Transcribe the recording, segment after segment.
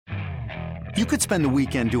You could spend the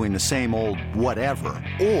weekend doing the same old whatever,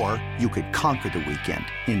 or you could conquer the weekend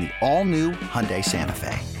in the all-new Hyundai Santa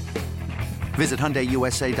Fe. Visit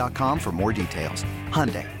HyundaiUSA.com for more details.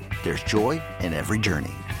 Hyundai, there's joy in every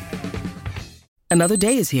journey. Another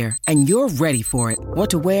day is here, and you're ready for it. What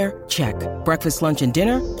to wear? Check. Breakfast, lunch, and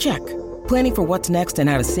dinner? Check. Planning for what's next and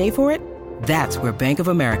how to save for it? That's where Bank of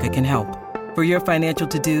America can help. For your financial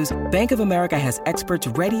to-dos, Bank of America has experts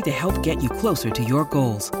ready to help get you closer to your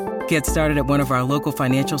goals. Get started at one of our local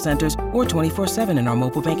financial centers or 24/7 in our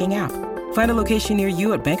mobile banking app. Find a location near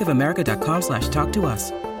you at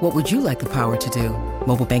bankofamerica.com/talktous. What would you like the power to do?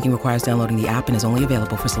 Mobile banking requires downloading the app and is only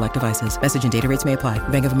available for select devices. Message and data rates may apply.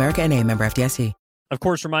 Bank of America N.A., member FDIC. Of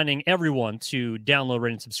course, reminding everyone to download,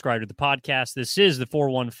 rate, and subscribe to the podcast. This is the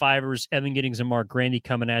 415ers. Evan Giddings and Mark Grandy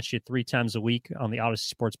coming at you 3 times a week on the Odyssey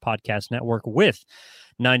Sports Podcast Network with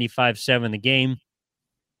 95.7 The Game.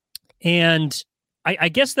 And I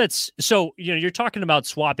guess that's so, you're talking about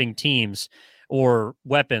swapping teams or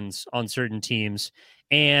weapons on certain teams.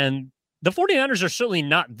 And the 49ers are certainly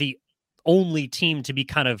not the only team to be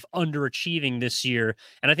kind of underachieving this year.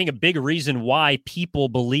 And I think a big reason why people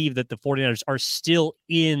believe that the 49ers are still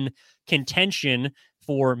in contention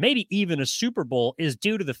for maybe even a Super Bowl is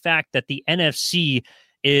due to the fact that the NFC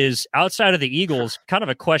is, outside of the Eagles, kind of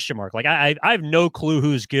a question mark. Like I have no clue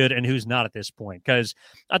who's good and who's not at this point, because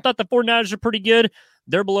I thought the 49ers are pretty good.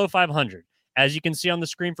 They're below 500. As you can see on the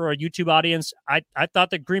screen for our YouTube audience, I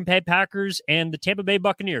thought the Green Bay Packers and the Tampa Bay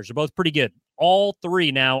Buccaneers are both pretty good. All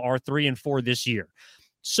three now are 3-4 this year.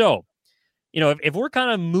 So, if we're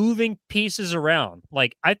kind of moving pieces around,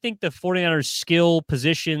 like I think the 49ers skill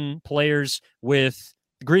position players with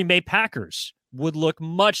the Green Bay Packers would look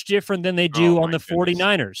much different than they do on the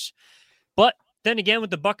 49ers. But then again, with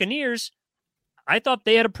the Buccaneers, I thought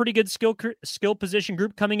they had a pretty good skill position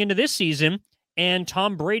group coming into this season, and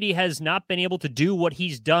Tom Brady has not been able to do what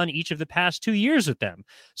he's done each of the past 2 years with them.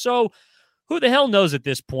 So who the hell knows at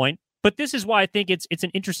this point? But this is why I think it's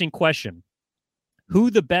an interesting question. Who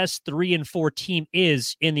the best 3-4 team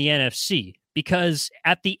is in the NFC? Because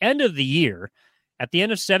at the end of the year, at the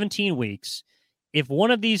end of 17 weeks, if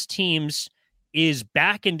one of these teams is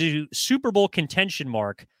back into Super Bowl contention,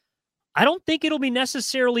 Mark, I don't think it'll be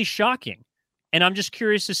necessarily shocking. And I'm just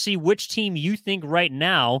curious to see which team you think right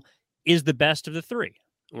now is the best of the three.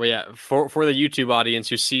 Well, yeah, for the YouTube audience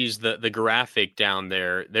who sees the graphic down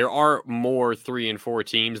there are more 3-4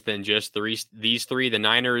 teams than just these three: the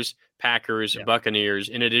Niners, Packers, Buccaneers.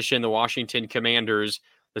 In addition, the Washington Commanders,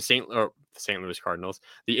 the St. Louis Cardinals,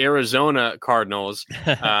 the Arizona Cardinals,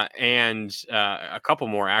 and a couple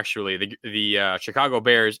more actually, the Chicago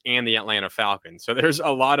Bears and the Atlanta Falcons. So there's a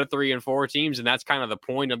lot of 3-4 teams, and that's kind of the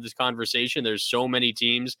point of this conversation. There's so many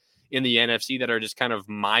teams in the NFC that are just kind of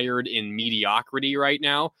mired in mediocrity right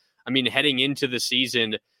now. I mean, heading into the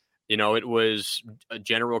season, it was a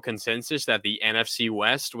general consensus that the NFC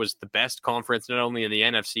West was the best conference, not only in the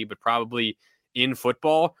NFC, but probably in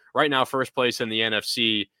football. Right now, first place in the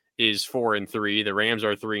NFC is 4-3. The Rams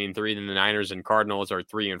are 3-3. Then the Niners and Cardinals are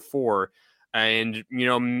 3-4. And,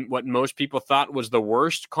 what most people thought was the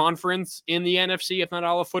worst conference in the NFC, if not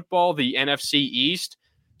all of football, the NFC East,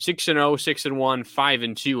 6-0, 6-1,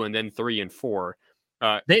 5-2, and then 3-4.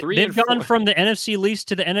 They've gone from the NFC least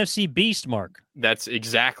to the NFC beast, Mark. That's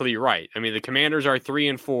exactly right. I mean, the Commanders are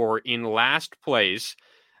 3-4 in last place.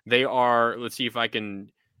 They are, let's see if I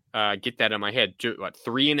can get that in my head,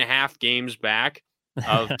 3.5 games back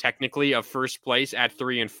of technically of first place at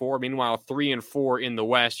 3-4. Meanwhile, 3-4 in the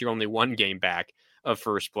West, you're only 1 game back of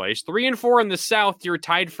first place. 3-4 in the South, you're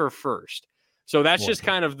tied for first. So that's just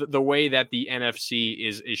kind of the way that the NFC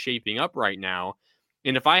is shaping up right now.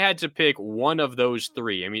 And if I had to pick one of those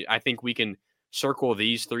three, I mean, I think we can circle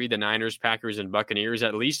these three, the Niners, Packers, and Buccaneers,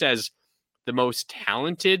 at least as the most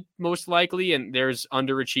talented, most likely. And there's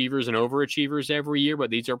underachievers and overachievers every year,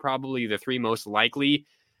 but these are probably the three most likely,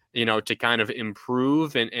 to kind of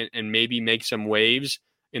improve and maybe make some waves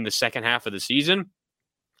in the second half of the season.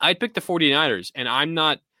 I'd pick the 49ers, and I'm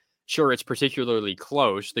not sure it's particularly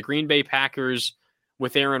close. The Green Bay Packers,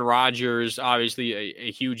 with Aaron Rodgers, obviously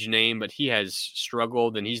a huge name, but he has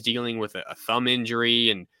struggled and he's dealing with a thumb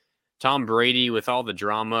injury. And Tom Brady, with all the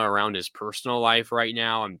drama around his personal life right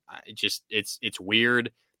now, and it's weird.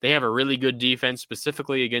 They have a really good defense,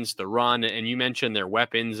 specifically against the run. And you mentioned their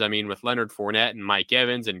weapons. I mean, with Leonard Fournette and Mike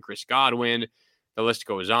Evans and Chris Godwin, the list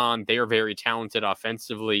goes on. They are very talented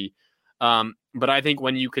offensively. But I think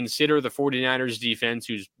when you consider the 49ers defense,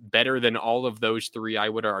 who's better than all of those three, I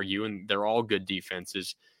would argue, and they're all good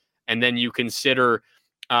defenses, and then you consider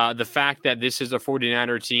the fact that this is a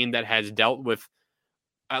 49er team that has dealt with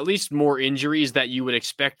at least more injuries that you would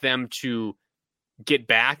expect them to get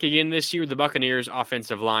back again this year. The Buccaneers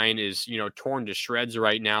offensive line is, torn to shreds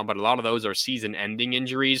right now, but a lot of those are season ending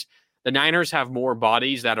injuries. The Niners have more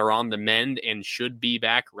bodies that are on the mend and should be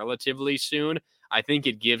back relatively soon. I think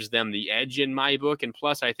it gives them the edge in my book. And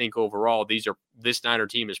plus, I think overall, this Niner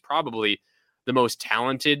team is probably the most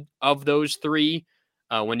talented of those three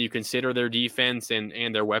when you consider their defense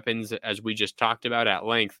and their weapons, as we just talked about at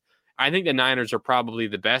length. I think the Niners are probably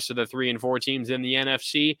the best of the 3 and 4 teams in the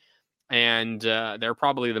NFC. And they're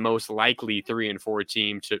probably the most likely 3 and 4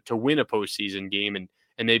 team to win a postseason game and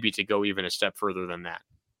maybe to go even a step further than that.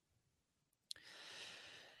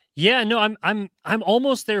 Yeah, no, I'm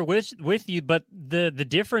almost there with you, but the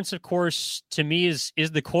difference, of course, to me is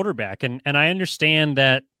the quarterback, and I understand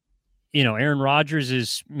that Aaron Rodgers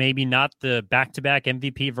is maybe not the back-to-back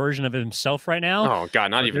MVP version of himself right now. Oh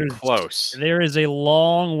God, not even close. There is a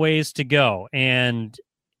long ways to go, and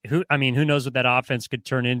who knows what that offense could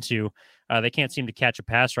turn into? They can't seem to catch a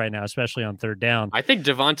pass right now, especially on third down. I think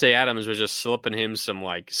Devontae Adams was just slipping him some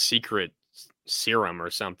secret serum or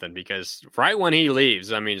something, because right when he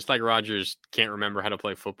leaves, it's like Rodgers can't remember how to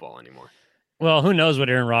play football anymore. Well, who knows what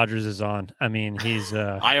Aaron Rodgers is on? He's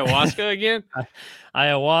ayahuasca again.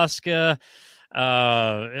 Ayahuasca.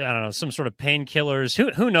 I don't know, some sort of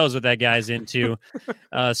painkillers. Who knows what that guy's into?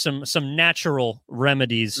 Some natural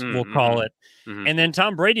remedies, we'll call it. Mm-hmm. And then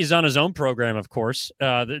Tom Brady's on his own program, of course,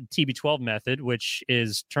 the TB12 method, which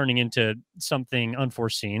is turning into something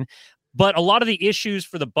unforeseen. But a lot of the issues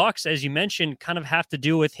for the Bucs, as you mentioned, kind of have to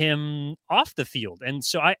do with him off the field. And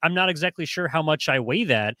so I'm not exactly sure how much I weigh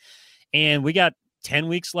that. And we got 10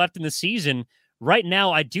 weeks left in the season. Right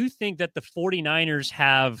now, I do think that the 49ers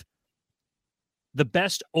have the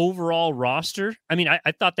best overall roster.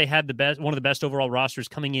 I thought they had one of the best overall rosters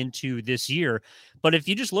coming into this year. But if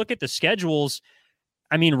you just look at the schedules,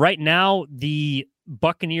 right now, the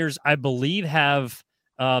Buccaneers, I believe, have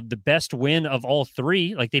the best win of all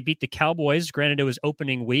three. Like, they beat the Cowboys. Granted, it was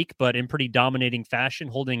opening week, but in pretty dominating fashion,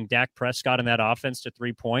 holding Dak Prescott in that offense to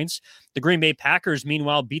 3 points. The Green Bay Packers,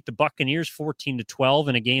 meanwhile, beat the Buccaneers 14-12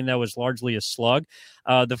 in a game that was largely a slug.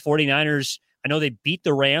 The 49ers, I know they beat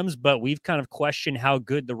the Rams, but we've kind of questioned how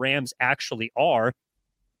good the Rams actually are.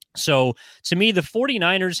 So to me, the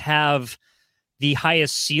 49ers have the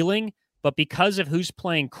highest ceiling, but because of who's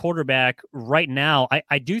playing quarterback right now,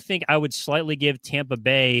 I do think I would slightly give Tampa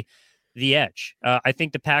Bay the edge. I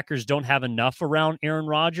think the Packers don't have enough around Aaron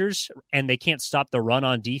Rodgers, and they can't stop the run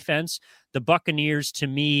on defense. The Buccaneers, to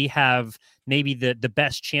me, have maybe the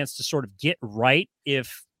best chance to sort of get right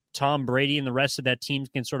if Tom Brady and the rest of that team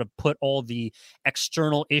can sort of put all the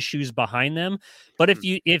external issues behind them. But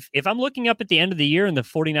if I'm looking up at the end of the year and the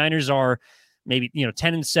 49ers are maybe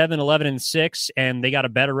 10-7, 11-6, and they got a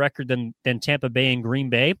better record than Tampa Bay and Green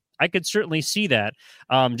Bay, I could certainly see that.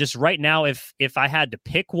 Just right now, if I had to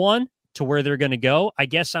pick one to where they're going to go, I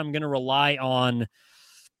guess I'm going to rely on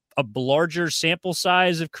a larger sample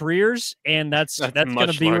size of careers, and that's going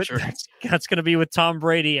to be that's going to be with Tom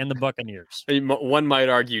Brady and the Buccaneers. One might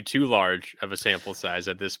argue too large of a sample size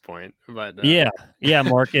at this point, but yeah,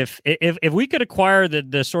 Mark. If we could acquire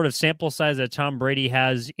the sort of sample size that Tom Brady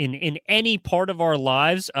has in any part of our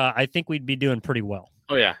lives, I think we'd be doing pretty well.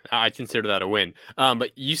 Oh yeah, I consider that a win.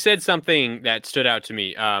 But you said something that stood out to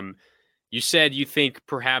me. You said you think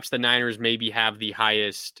perhaps the Niners maybe have the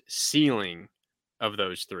highest ceiling of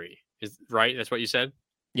those three. Is right? That's what you said?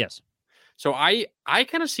 Yes. So I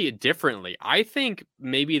kind of see it differently. I think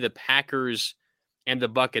maybe the Packers and the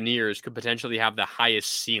Buccaneers could potentially have the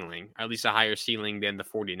highest ceiling, at least a higher ceiling than the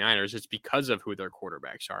 49ers. It's because of who their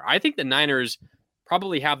quarterbacks are. I think the Niners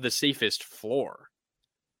probably have the safest floor.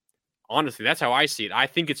 Honestly, that's how I see it. I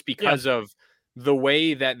think it's because of the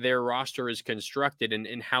way that their roster is constructed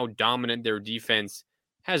and how dominant their defense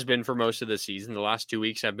has been for most of the season. The last 2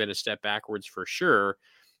 weeks have been a step backwards for sure.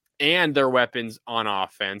 And their weapons on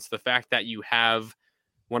offense. The fact that you have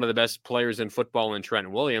one of the best players in football in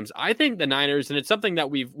Trent Williams. I think the Niners, and it's something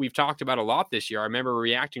that we've talked about a lot this year. I remember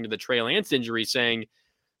reacting to the Trey Lance injury saying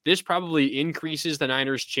this probably increases the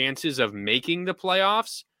Niners' chances of making the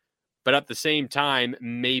playoffs, but at the same time,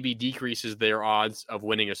 maybe decreases their odds of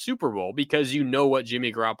winning a Super Bowl, because you know what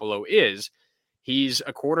Jimmy Garoppolo is. He's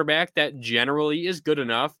a quarterback that generally is good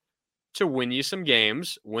enough to win you some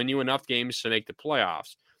games, win you enough games to make the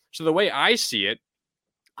playoffs. So the way I see it,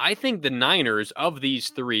 I think the Niners of these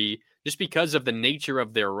three, just because of the nature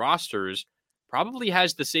of their rosters, probably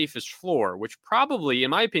has the safest floor, which probably, in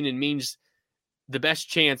my opinion, means the best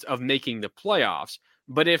chance of making the playoffs.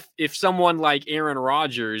 But if someone like Aaron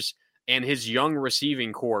Rodgers and his young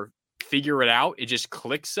receiving core figure it out, it just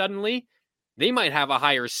clicks suddenly, they might have a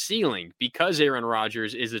higher ceiling because Aaron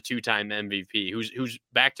Rodgers is a 2-time MVP, who's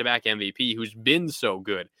back-to-back MVP, who's been so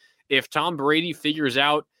good. If Tom Brady figures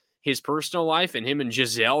out his personal life and him and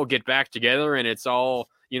Giselle get back together and it's all,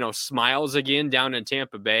 smiles again down in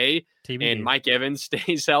Tampa Bay, TBD. And Mike Evans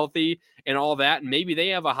stays healthy and all that, maybe they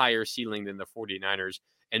have a higher ceiling than the 49ers,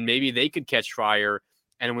 and maybe they could catch fire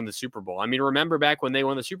and win the Super Bowl. I mean, remember back when they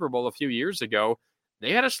won the Super Bowl a few years ago,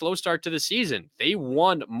 they had a slow start to the season. They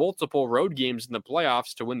won multiple road games in the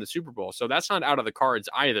playoffs to win the Super Bowl. So that's not out of the cards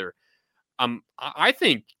either. I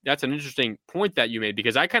think that's an interesting point that you made,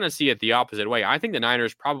 because I kind of see it the opposite way. I think the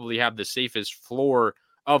Niners probably have the safest floor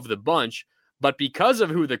of the bunch, but because of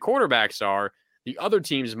who the quarterbacks are, the other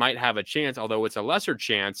teams might have a chance, although it's a lesser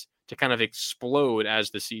chance, to kind of explode as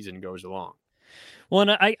the season goes along. Well,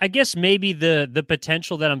 and I guess maybe the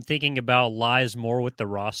potential that I'm thinking about lies more with the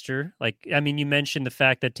roster. You mentioned the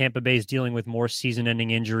fact that Tampa Bay is dealing with more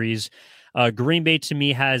season-ending injuries. Green Bay, to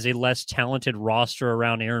me, has a less talented roster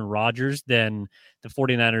around Aaron Rodgers than the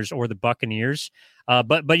 49ers or the Buccaneers.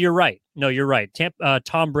 But you're right. No, you're right.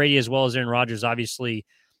 Tom Brady, as well as Aaron Rodgers, obviously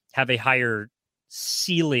have a higher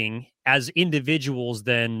ceiling as individuals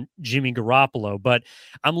than Jimmy Garoppolo. But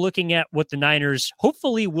I'm looking at what the Niners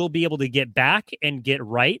hopefully will be able to get back and get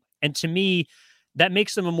right. And to me, that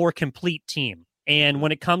makes them a more complete team. And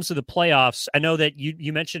when it comes to the playoffs, I know that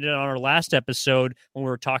you mentioned it on our last episode when we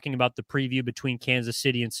were talking about the preview between Kansas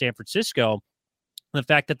City and San Francisco, the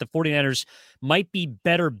fact that the 49ers might be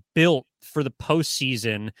better built for the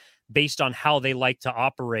postseason based on how they like to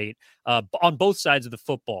operate on both sides of the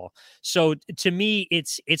football. So to me,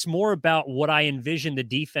 it's more about what I envision the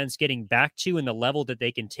defense getting back to and the level that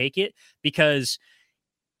they can take it. Because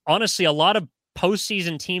honestly, a lot of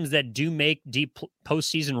postseason teams that do make deep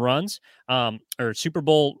postseason runs or Super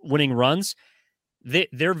Bowl winning runs,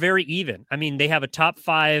 they're very even. I mean, they have a top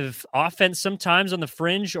 5 offense sometimes on the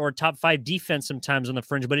fringe or top 5 defense sometimes on the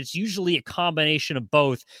fringe, but it's usually a combination of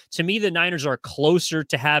both. To me, the Niners are closer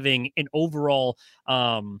to having an overall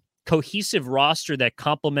cohesive roster that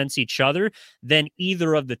complements each other than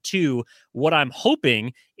either of the two. What I'm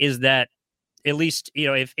hoping is that at least,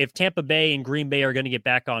 if Tampa Bay and Green Bay are going to get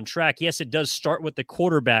back on track, yes, it does start with the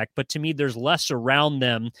quarterback, but to me, there's less around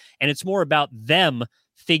them, and it's more about them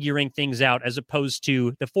figuring things out as opposed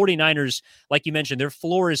to the 49ers. Like you mentioned, their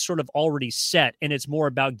floor is sort of already set, and it's more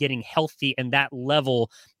about getting healthy and that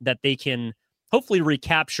level that they can hopefully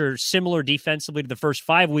recapture similar defensively to the first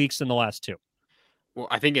 5 weeks than the last 2. Well,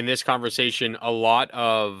 I think in this conversation, a lot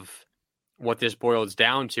of what this boils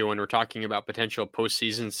down to when we're talking about potential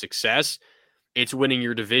postseason success, it's winning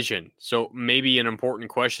your division. So maybe an important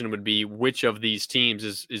question would be, which of these teams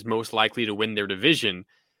is most likely to win their division?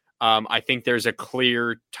 I think there's a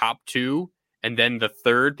clear top 2 and then the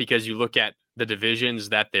third, because you look at the divisions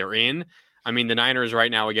that they're in. I mean, the Niners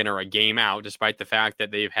right now, again, are a game out, despite the fact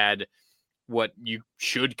that they've had what you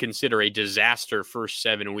should consider a disaster first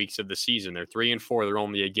 7 weeks of the season. They're 3-4. They're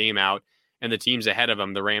only a game out. And the teams ahead of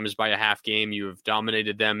them, the Rams by a half game, you have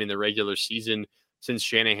dominated them in the regular season since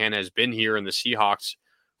Shanahan has been here, and the Seahawks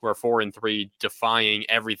were 4-3, defying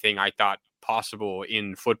everything I thought possible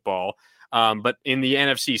in football. But in the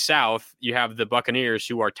NFC South, you have the Buccaneers,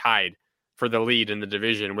 who are tied for the lead in the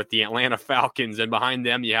division with the Atlanta Falcons. And behind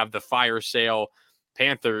them, you have the fire sale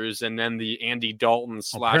Panthers, and then the Andy Dalton /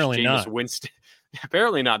 Jameis Winston.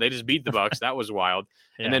 Apparently not. They just beat the Bucs. That was wild.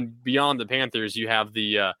 Yeah. And then beyond the Panthers, you have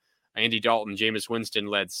the Andy Dalton, Jameis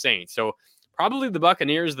Winston-led Saints. So probably the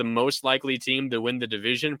Buccaneers, the most likely team to win the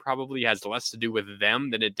division, probably has less to do with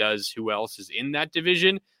them than it does who else is in that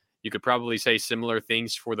division. You could probably say similar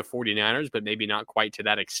things for the 49ers, but maybe not quite to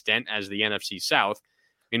that extent as the NFC South.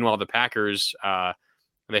 Meanwhile, the Packers,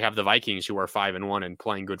 they have the Vikings, who are 5-1 and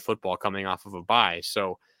playing good football coming off of a bye.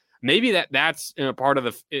 So maybe that's part of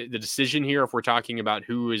the decision here if we're talking about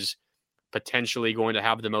who is potentially going to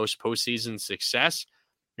have the most postseason success.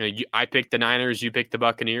 I picked the Niners, you picked the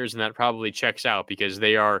Buccaneers, and that probably checks out because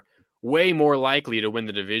they are way more likely to win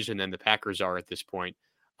the division than the Packers are at this point.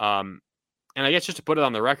 And I guess just to put it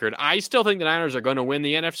on the record, I still think the Niners are going to win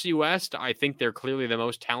the NFC West. I think they're clearly the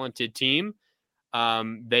most talented team.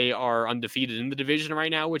 They are undefeated in the division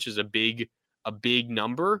right now, which is a big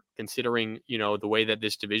number considering, the way that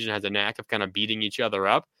this division has a knack of kind of beating each other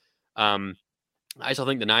up. I still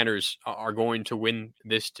think the Niners are going to win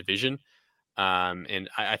this division. And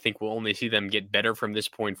I think we'll only see them get better from this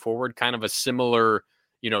point forward. Kind of a similar,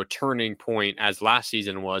 turning point as last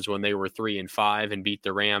season was when they were 3-5 and beat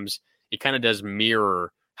the Rams. It kind of does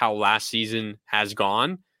mirror how last season has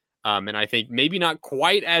gone. And I think maybe not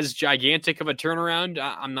quite as gigantic of a turnaround.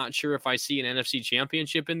 I'm not sure if I see an NFC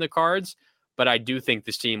championship in the cards, but I do think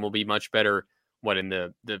this team will be much better in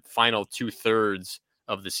the final 2/3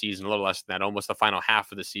 of the season, a little less than that, almost the final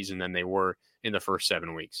half of the season than they were in the first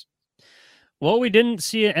 7 weeks. Well, we didn't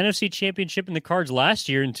see an NFC championship in the cards last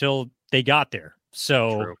year until they got there.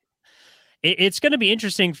 So it's going to be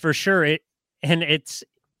interesting for sure. It's,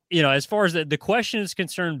 as far as the question is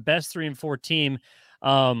concerned, best 3 and 4 team,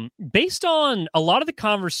 based on a lot of the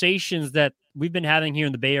conversations that we've been having here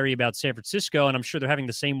in the Bay Area about San Francisco, and I'm sure they're having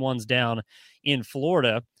the same ones down in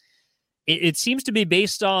Florida, it seems to be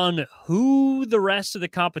based on who the rest of the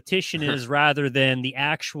competition is rather than the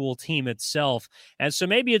actual team itself. And so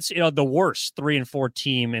maybe it's the worst 3 and 4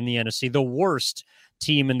 team in the NFC, the worst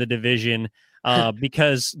team in the division,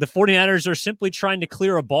 because the 49ers are simply trying to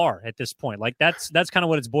clear a bar at this point. Like that's kind of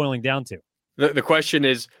what it's boiling down to. The question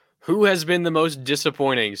is, who has been the most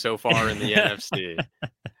disappointing so far in the NFC?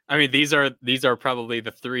 I mean, these are probably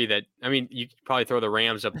the 3 that, I mean, you could probably throw the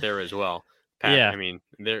Rams up there as well, Pat. Yeah. I mean,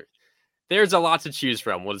 there's a lot to choose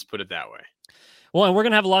from. We'll just put it that way. Well, and we're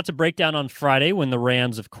going to have a lot to break down on Friday when the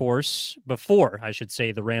Rams, of course,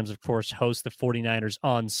 the Rams, of course, host the 49ers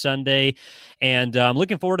on Sunday. And I'm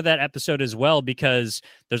looking forward to that episode as well, because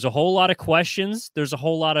there's a whole lot of questions. There's a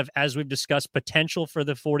whole lot of, as we've discussed, potential for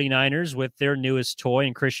the 49ers with their newest toy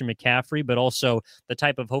and Christian McCaffrey, but also the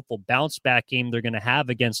type of hopeful bounce back game they're going to have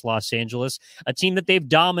against Los Angeles, a team that they've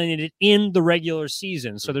dominated in the regular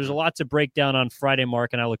season. So there's a lot to break down on Friday,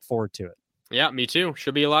 Mark, and I look forward to it. Yeah, me too.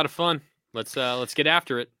 Should be a lot of fun. Let's get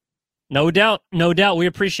after it. No doubt. We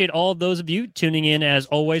appreciate all those of you tuning in, as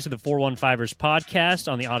always, to the 415ers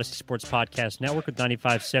podcast on the Odyssey Sports Podcast Network with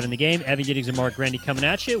 95.7 The Game. Evan Giddings and Mark Grandy coming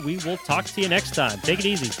at you. We will talk to you next time. Take it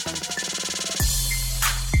easy.